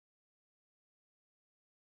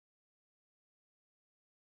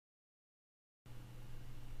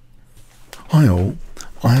Hi all,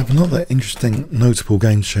 I have another interesting notable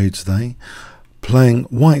game to show you today. Playing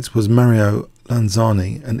white was Mario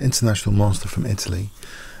Lanzani, an international master from Italy,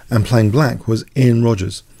 and playing black was Ian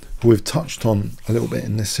Rogers, who we've touched on a little bit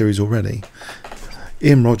in this series already.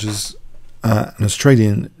 Ian Rogers, an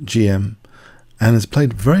Australian GM, and has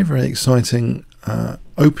played very exciting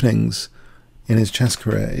openings in his chess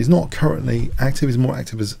career. He's not currently active, he's more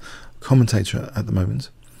active as a commentator at the moment.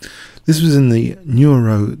 This was in the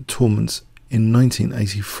Nuoro tournament in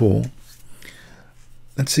 1984.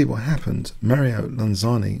 Let's see what happened. Mario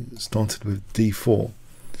Lanzani started with d4.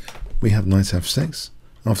 We have knight f6.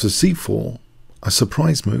 After c4, a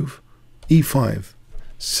surprise move, e5,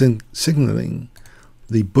 signalling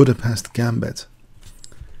the Budapest Gambit.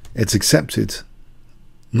 It's accepted.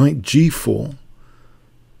 Knight g4,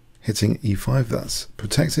 hitting e5, that's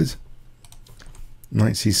protected.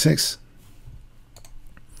 Knight c6.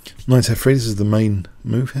 Knight f3, this is the main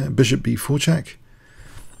move here. Bishop b4 check.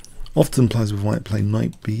 Often plays with white play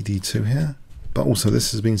knight bd2 here, but also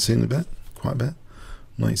this has been seen quite a bit.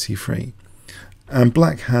 Knight c3. And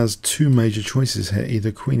black has two major choices here,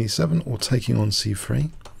 either queen e7 or taking on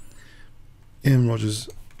c3. Ian Rogers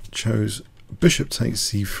chose bishop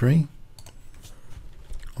takes c3.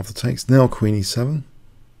 After takes, now queen e7.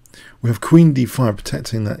 We have queen d5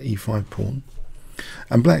 protecting that e5 pawn.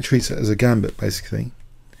 And black treats it as a gambit basically.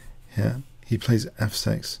 Here, he plays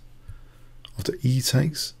f6. After e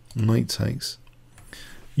takes, knight takes.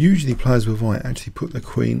 Usually players with white actually put the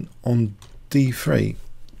queen on d3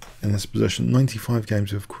 in this position. 95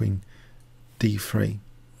 games with queen d3.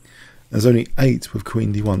 There's only 8 with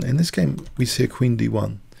queen d1. In this game, we see a queen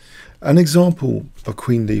d1. An example of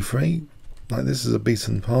queen d3, like this is a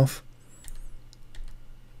beaten path,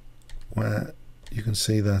 where you can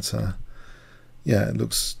see that, yeah, it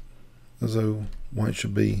looks as though white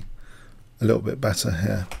should be a little bit better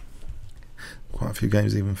here. Quite a few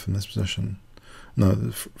games even from this position. No,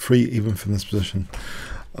 3 even from this position.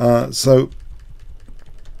 So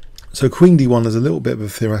queen d1 is a little bit of a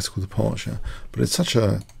theoretical departure, but it's such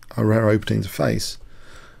a rare opening to face.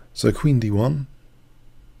 So queen d1.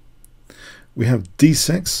 We have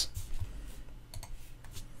d6.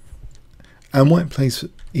 And white plays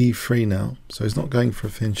e3 now, so he's not going for a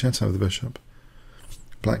fianchetto with the bishop.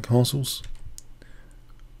 Black castles.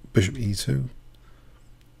 Bishop e2.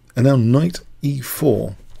 And now knight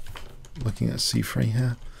e4. Looking at c3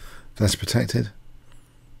 here. That's protected.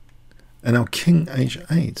 And now king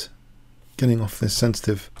h8. Getting off this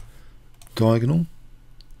sensitive diagonal.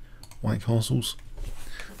 White castles.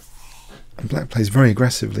 And black plays very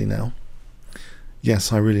aggressively now.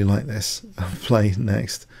 Yes, I really like this play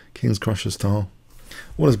next. Kingscrusher style.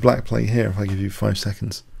 What does black play here if I give you 5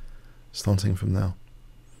 seconds? Starting from now.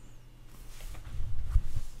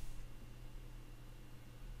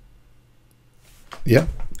 Yep,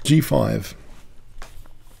 g5.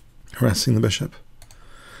 Harassing the bishop.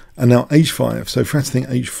 And now h5, so threatening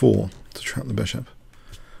h4 to trap the bishop.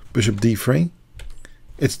 Bishop d3.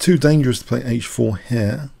 It's too dangerous to play h4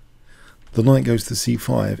 here. The knight goes to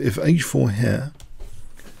c5. If h4 here,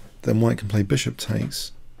 then white can play bishop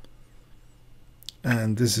takes.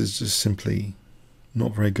 And this is just simply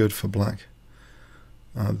not very good for black,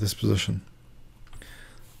 this position.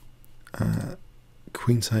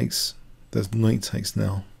 Queen takes. There's knight takes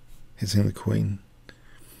now, hitting the queen.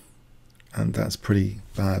 And that's pretty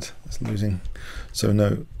bad. That's losing. So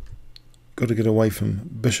no, got to get away from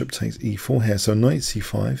bishop takes e4 here. So knight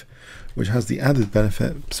c5, which has the added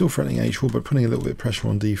benefit, still threatening h4, but putting a little bit of pressure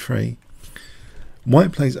on d3.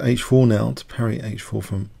 White plays h4 now to parry h4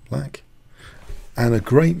 from black. And a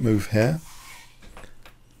great move here.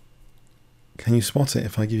 Can you spot it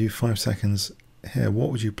if I give you 5 seconds here?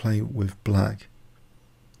 What would you play with black?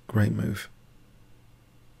 Great move.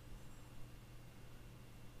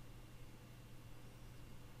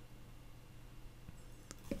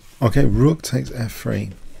 Okay, rook takes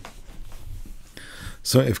f3.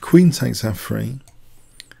 So if queen takes f3,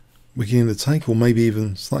 we can either take, or maybe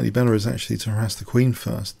even slightly better is actually to harass the queen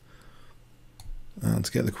first.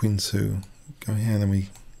 To get the queen to go here, and then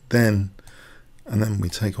we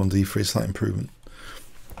take on d3, slight improvement.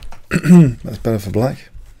 That's better for black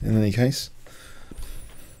in any case.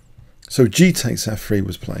 So g takes f3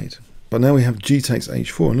 was played, but now we have g takes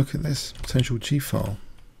h4, and look at this potential g file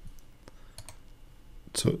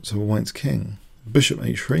to white's king. Bishop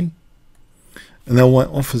h3, and now white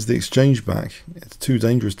offers the exchange back. It's too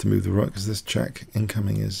dangerous to move the rook because this check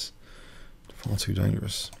incoming is far too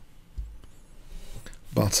dangerous.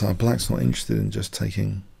 But black's not interested in just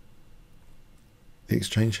taking the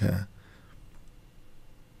exchange here.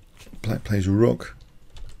 Black plays rook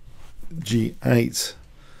g8,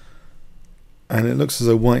 And it looks as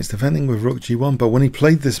though white's defending with rook g1, but when he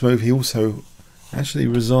played this move he also actually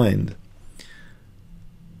resigned.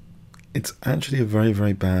 It's actually a very,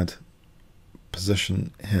 very bad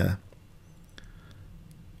position here.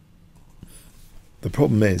 The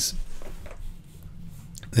problem is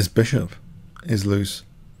this bishop is loose.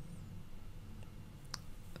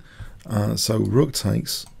 So rook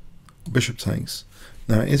takes, bishop takes.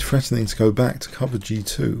 Now it is threatening to go back to cover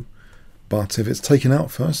g2, but if it's taken out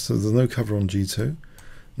first, so there's no cover on g2.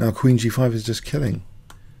 Now queen g5 is just killing,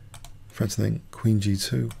 threatening queen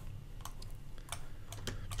g2.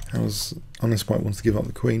 How's unless white wants to give up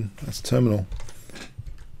the queen? That's terminal.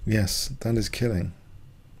 Yes, that is killing.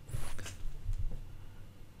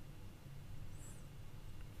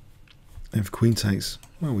 If queen takes,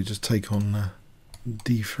 well, we just take on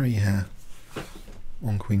d3 here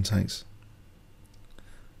on queen takes,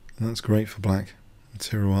 and that's great for black. It's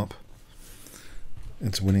hero up.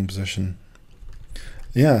 It's a winning position.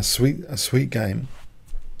 Yeah, a sweet game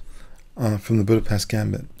from the Budapest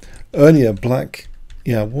Gambit. Earlier, black,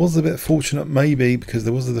 yeah, was a bit fortunate maybe because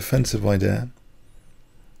there was a defensive idea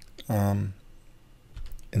in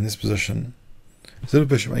this position. Instead of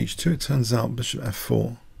bishop h2, it turns out bishop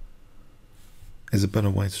f4 is a better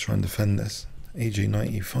way to try and defend this. E.g.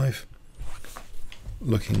 knight e5.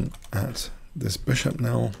 Looking at this bishop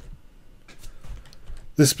now.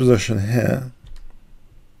 This position here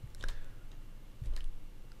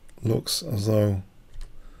looks as though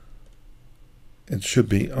it should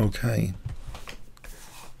be okay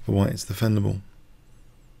for white. It's defendable.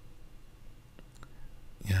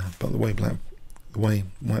 Yeah, but the way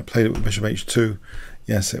white played it with bishop h2,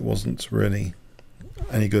 yes, it wasn't really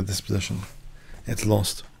any good, this position. It's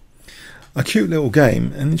lost. A cute little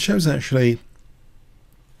game, and it shows actually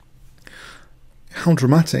how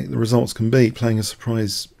dramatic the results can be playing a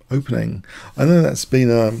surprise opening. I know that's been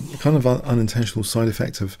a kind of unintentional side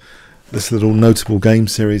effect of this little notable game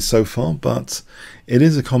series so far, but it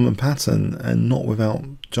is a common pattern and not without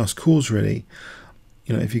just cause really.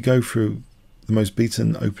 You know, if you go through the most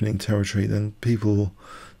beaten opening territory, then people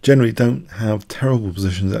generally don't have terrible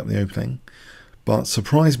positions at the opening, but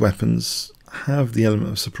surprise weapons have the element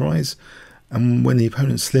of surprise, and when the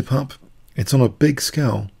opponents slip up, it's on a big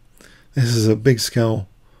scale. This is a big scale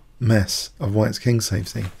mess of white's king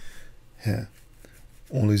safety here,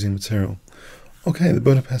 or losing material. Okay, the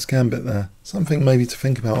Budapest Gambit there. Something maybe to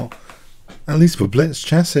think about, at least for blitz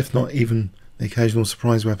chess, if not even the occasional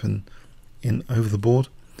surprise weapon in over the board.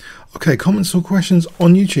 Okay, comments or questions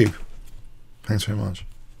on YouTube. Thanks very much.